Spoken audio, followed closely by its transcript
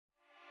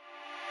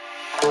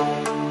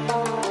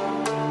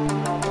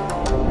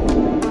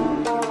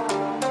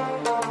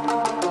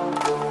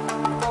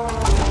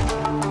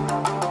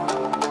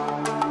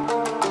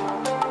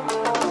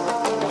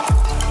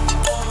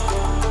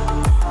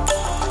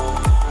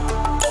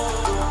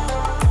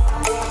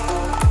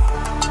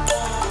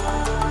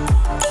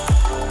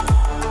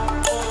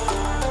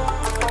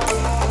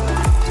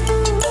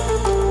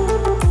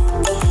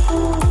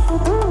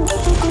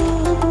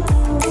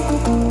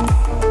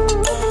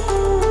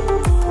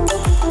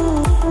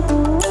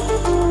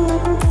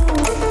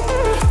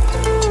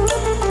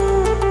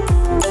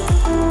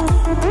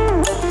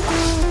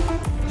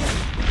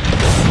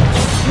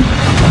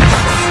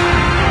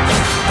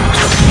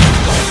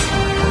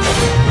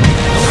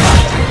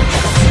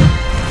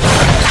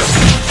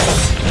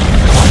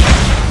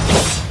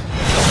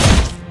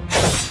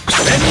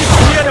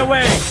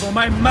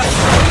My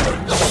master.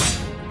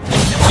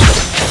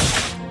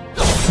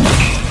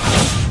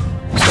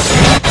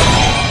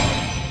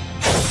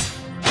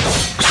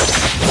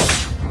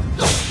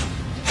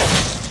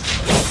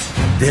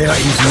 There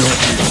is no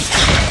end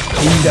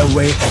in the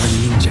way of a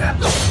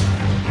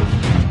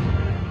ninja.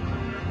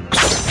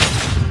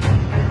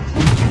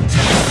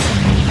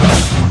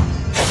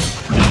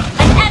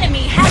 An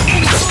enemy has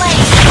been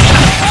slain.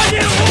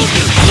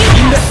 You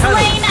have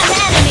slain an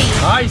enemy.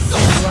 I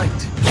see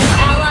light.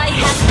 Ally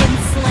has been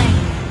slain.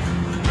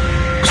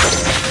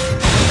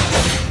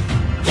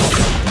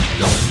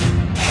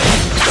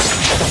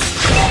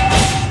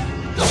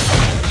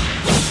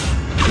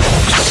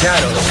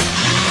 Shadow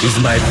is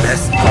my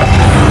best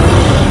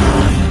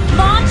partner.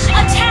 Launch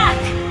attack!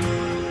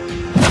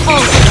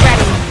 Ult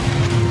ready.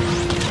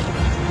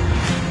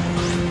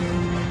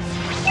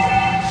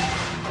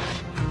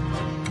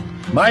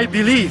 My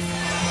belief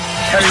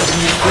carries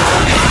me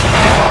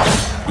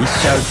quickly. It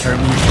shall carry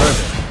me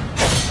further.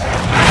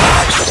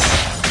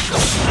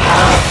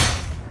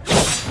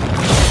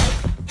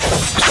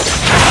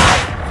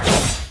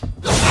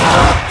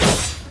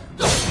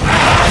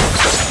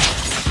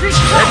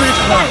 Every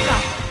cloud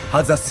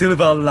has a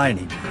silver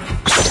lining.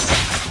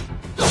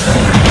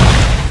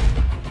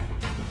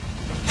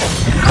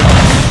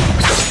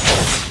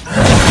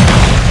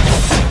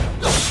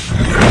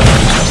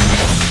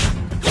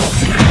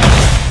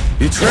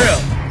 Betrayal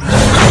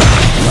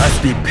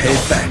must be paid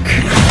back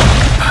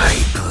by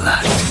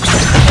blood.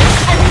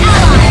 An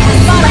ally has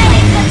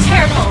slain the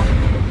turtle.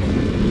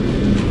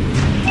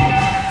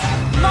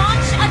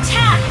 Launch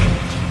attack!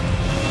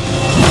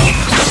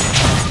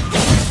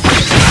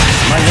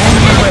 My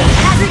only way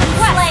Has been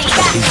slain.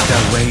 is the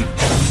way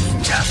of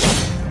ninja.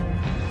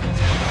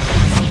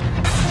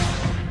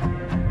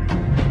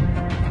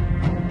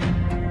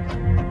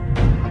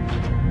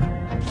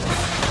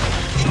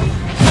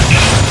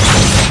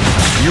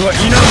 Your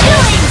inner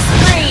Killing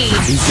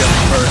spree! is your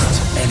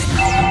first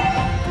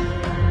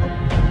enemy.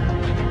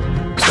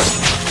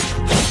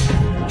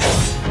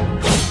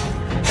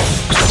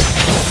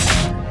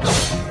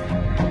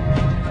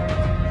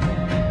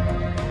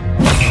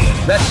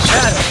 That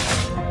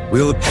shadow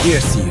will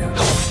pierce you.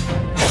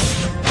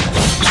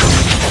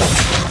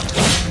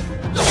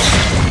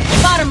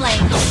 Bottom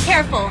lane,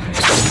 careful.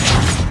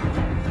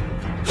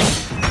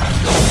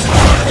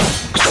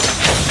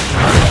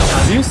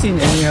 Have you seen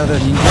any other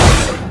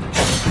ninja?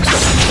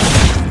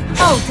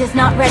 Ult is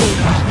not ready.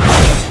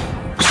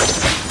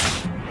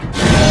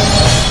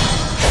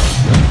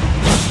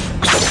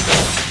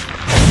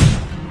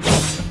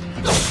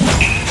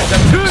 The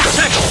two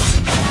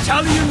sects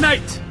shall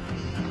unite!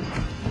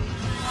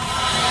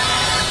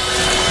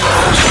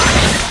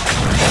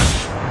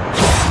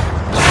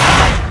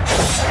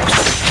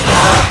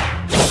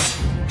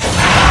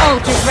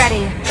 Ult is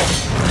ready.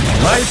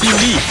 My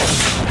belief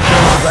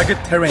turns rugged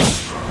terrain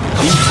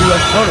into a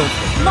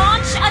thoroughfare.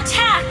 Launch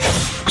attack!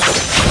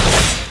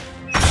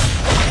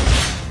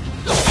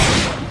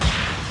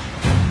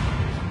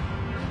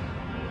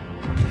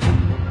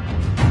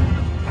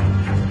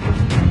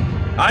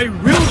 I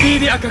will be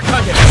the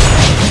Akakage!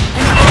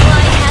 An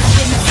ally has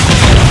been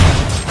slain.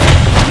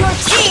 Your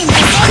team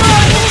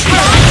destroyed the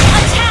turret.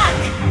 Attack!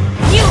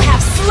 You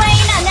have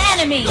slain an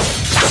enemy.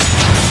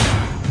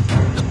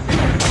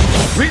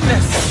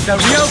 Witness the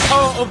real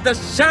power of the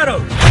shadow!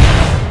 An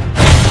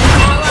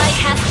ally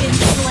has been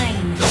slain.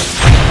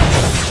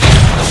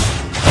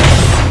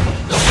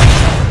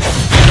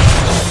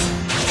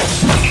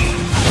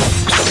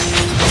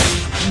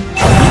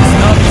 It's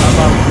not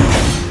about me.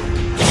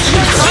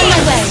 Your team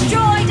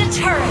destroyed a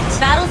turret.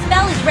 Battle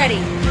spell is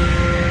ready.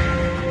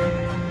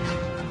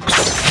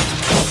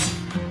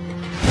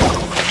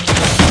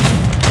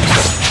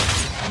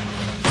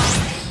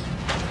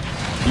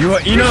 Your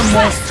inner Request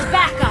monster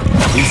backup.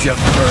 is your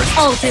first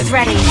Ult is enemy.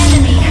 ready.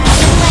 Enemy has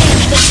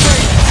slain the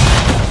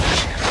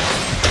turret.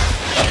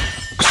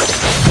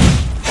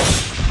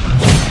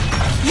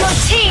 Your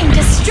team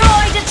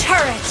destroyed a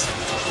turret.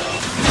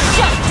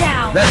 Shut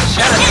down. That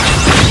shadow An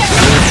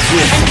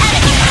is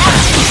enemy has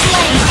been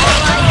slain.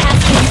 Ally has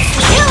been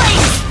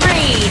killing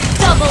spree.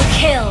 Double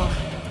kill.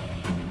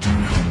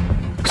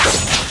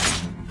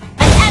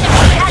 An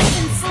enemy has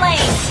been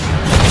slain.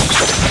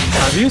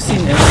 Have Have you seen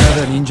any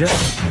other ninja?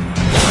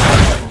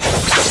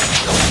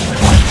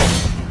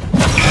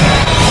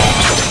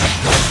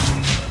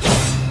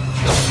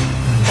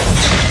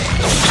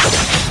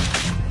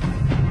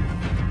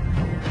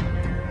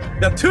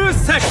 The two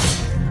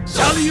sects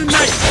shall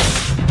unite!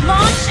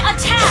 Launch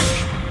attack!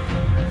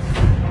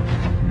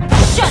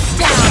 Shut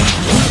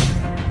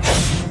down!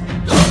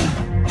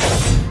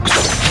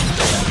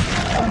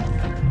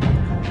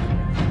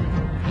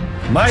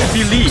 My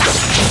belief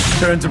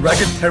turns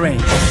rugged terrain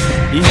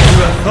into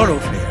a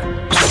thoroughfare.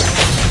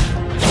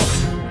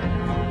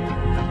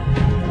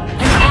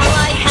 An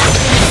ally has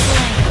been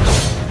slain.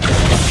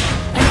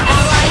 An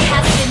ally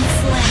has been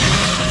slain.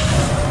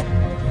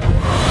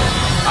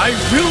 I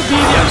will be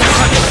the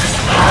attacker!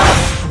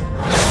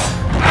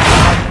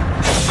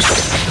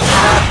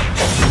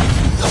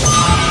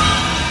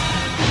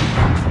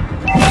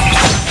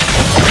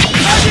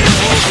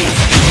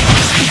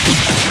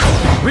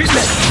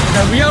 Witness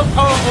the real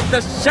power of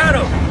the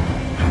shadow!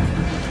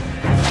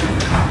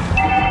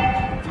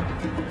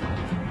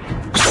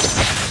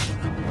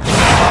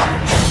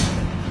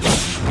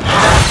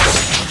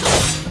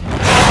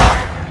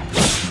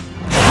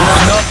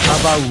 It's not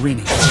about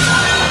winning.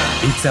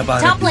 It's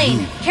about Top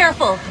lane,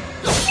 careful.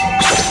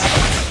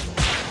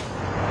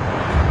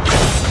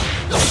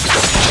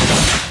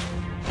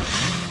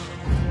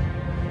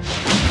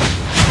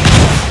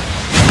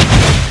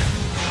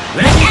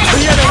 Let me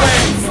clear the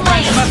way for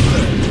my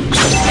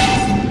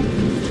master!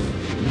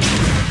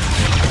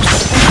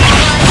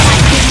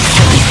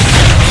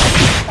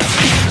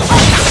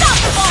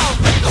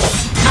 Unstoppable!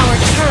 Our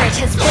turret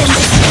has been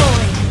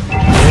destroyed.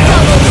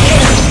 Double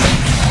kill.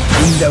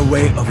 In the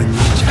way of a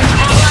ninja.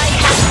 Ally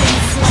has been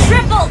slain.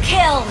 Triple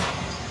kill.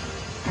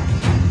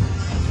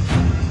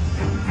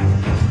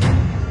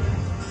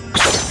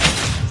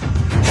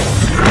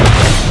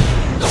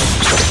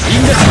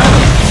 In the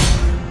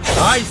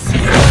shadow, I see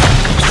you.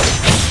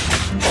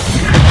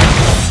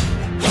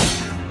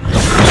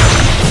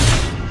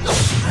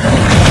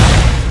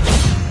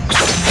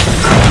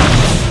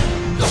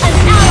 An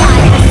ally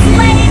has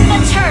slain the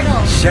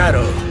turtle.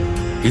 Shadow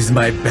is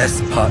my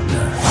best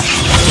partner.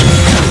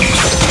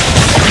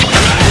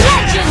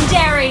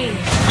 Legendary.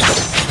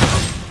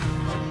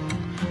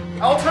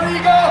 Alter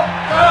Ego!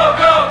 Go,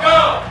 go, go!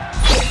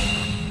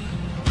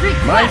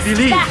 Request My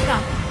belief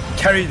backup.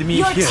 carried me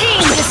Your here. team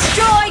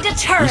destroyed a It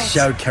turret.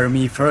 shall carry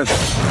me further. An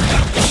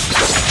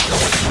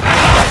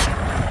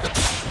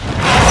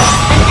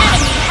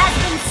enemy has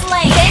been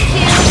slain. Thank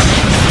you.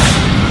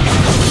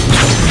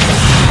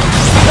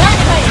 An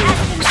enemy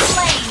has been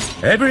slain.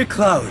 Every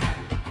cloud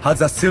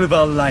has a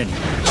silver lining.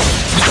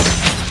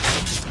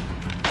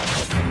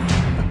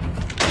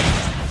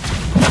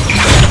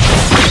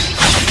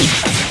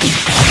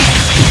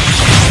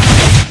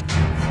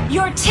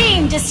 Your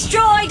team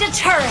destroyed a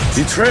turret.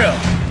 Betrayal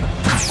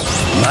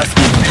must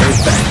be paid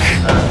back.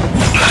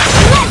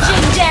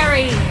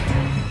 Legendary.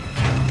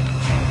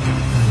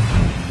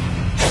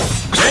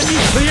 Let me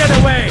clear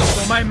the way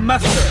for my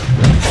master.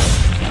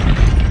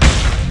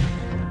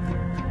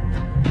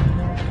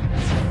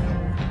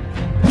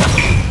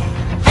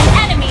 An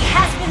enemy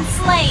has been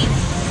slain.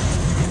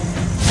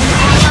 An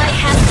ally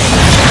has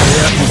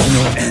There is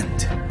no end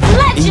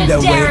been in the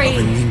way legendary. of a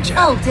ninja.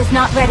 Ult is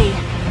not ready.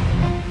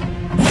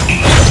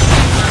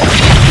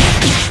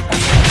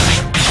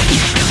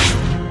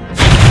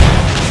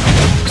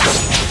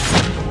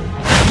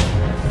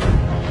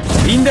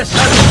 In the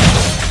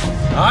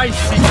shadow, I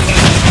see you.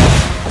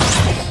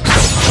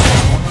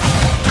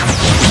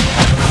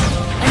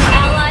 An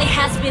ally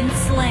has been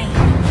slain.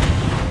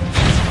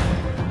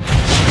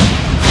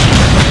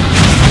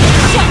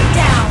 Shut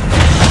down.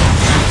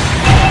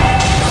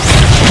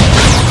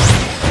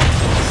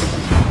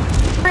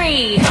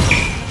 3.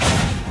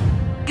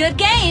 Good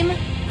game. An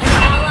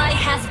ally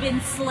has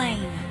been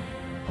slain.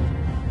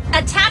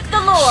 Attack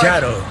the Lord.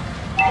 Shadow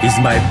is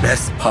my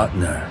best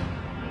partner.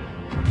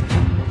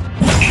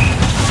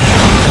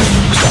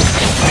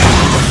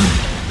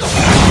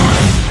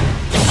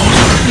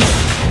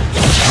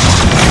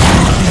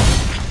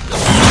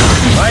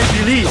 My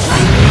belief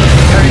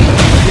carried me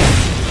here.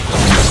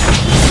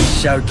 It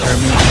shall carry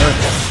me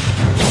further.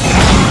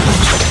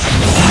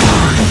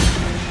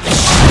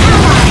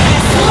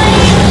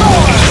 Slain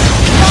Lord.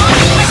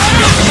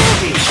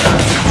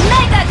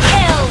 Mega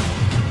kill.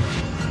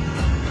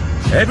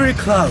 Every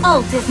cloud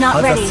Ult is not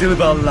has ready. a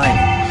silver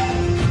lining.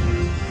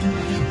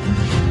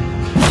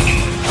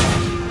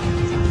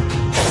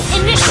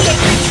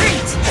 Initiate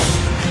retreat.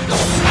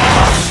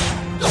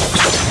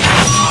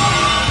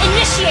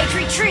 Initiate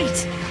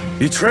retreat.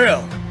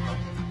 Betrayal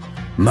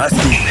must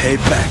be paid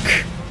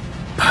back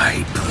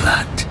by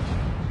blood.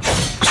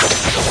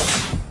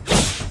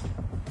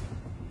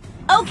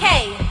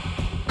 Okay.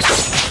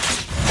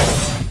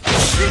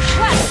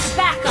 Request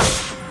backup.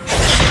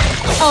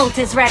 Ult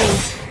is ready.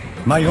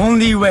 My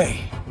only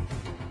way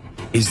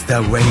is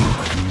the way of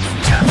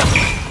ninja.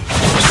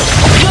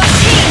 Your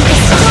team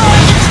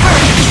destroyed the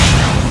turret.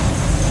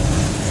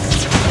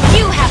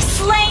 You have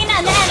slain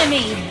an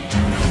enemy.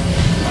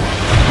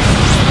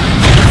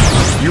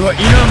 You Your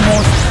inner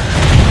monster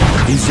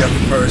is your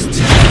first.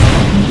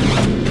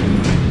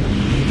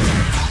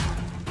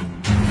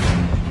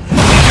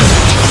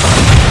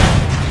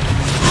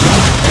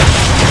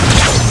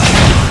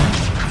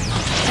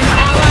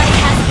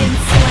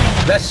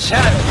 The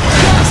shadow.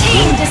 Your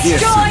team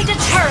destroyed a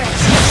turret.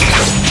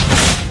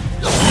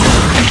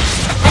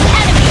 An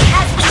enemy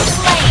has been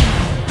slain.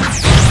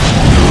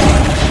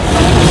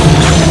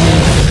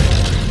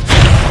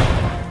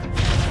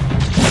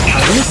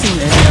 Have you seen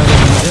any other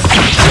leader?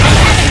 An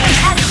enemy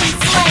has been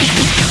slain.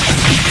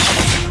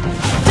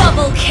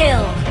 Double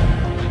kill.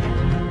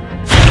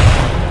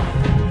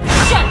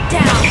 Shut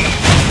down.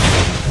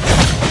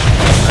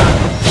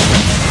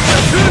 The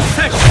 2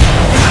 seconds.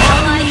 An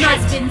ally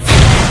has been slain.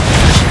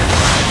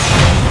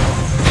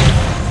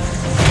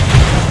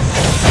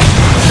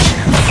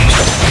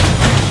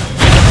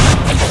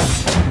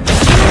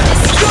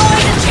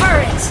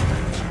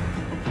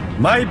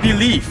 My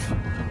belief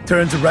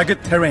turns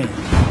rugged terrain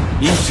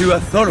into a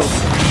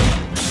thoroughfare.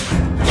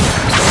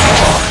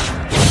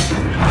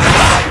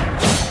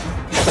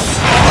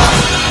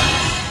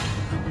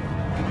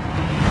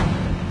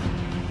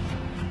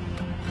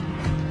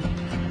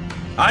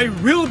 I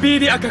will be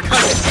the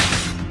Akakage.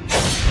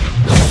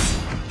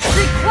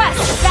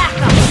 Request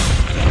backup.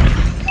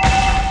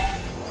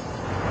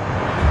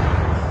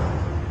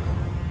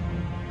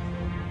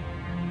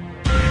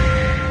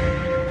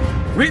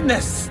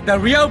 Witness the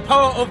real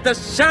power of the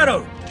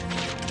shadow!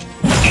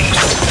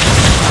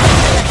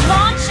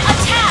 Launch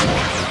attack!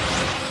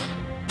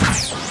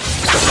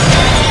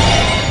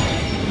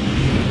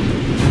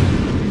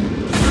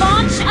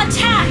 Launch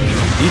attack!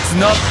 It's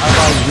not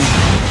about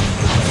winning.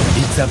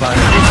 It's about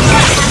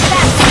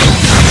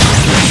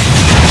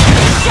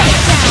Shut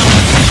down!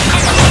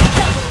 Double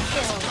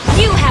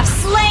kill! You have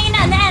slain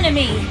an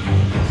enemy!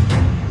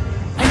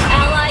 An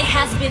ally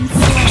has been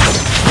slain.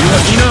 Your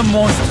inner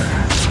monster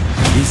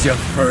is your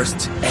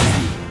first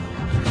enemy.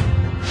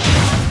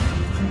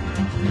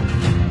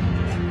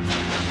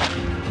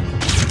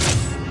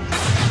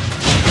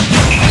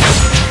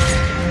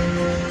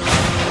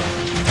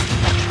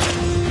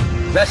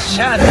 The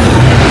shadow.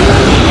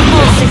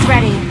 Pulse is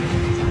ready.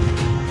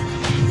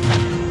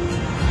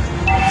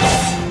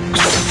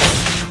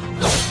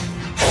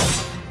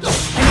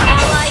 An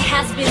ally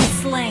has been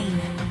slain.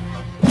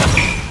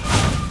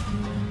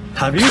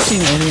 Have you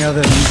seen any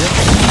other leader?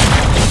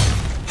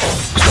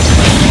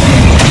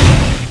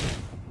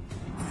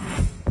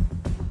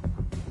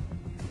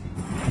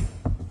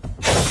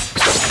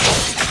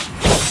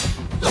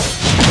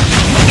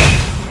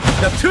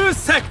 The 2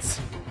 sects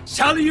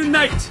shall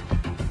unite!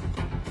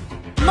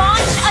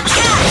 Launch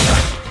attack!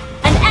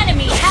 An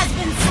enemy has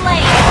been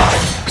slain!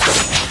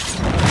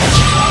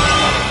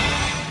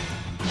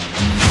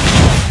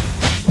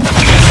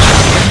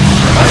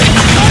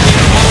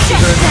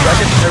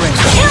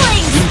 Killing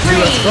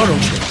spree!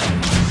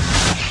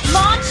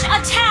 Launch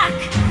attack!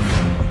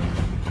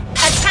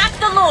 Attack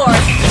the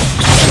Lord!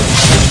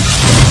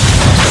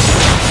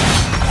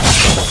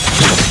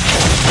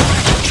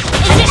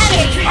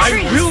 Initiate retreat! I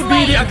will be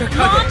the Akakage!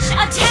 Launch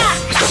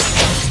attack!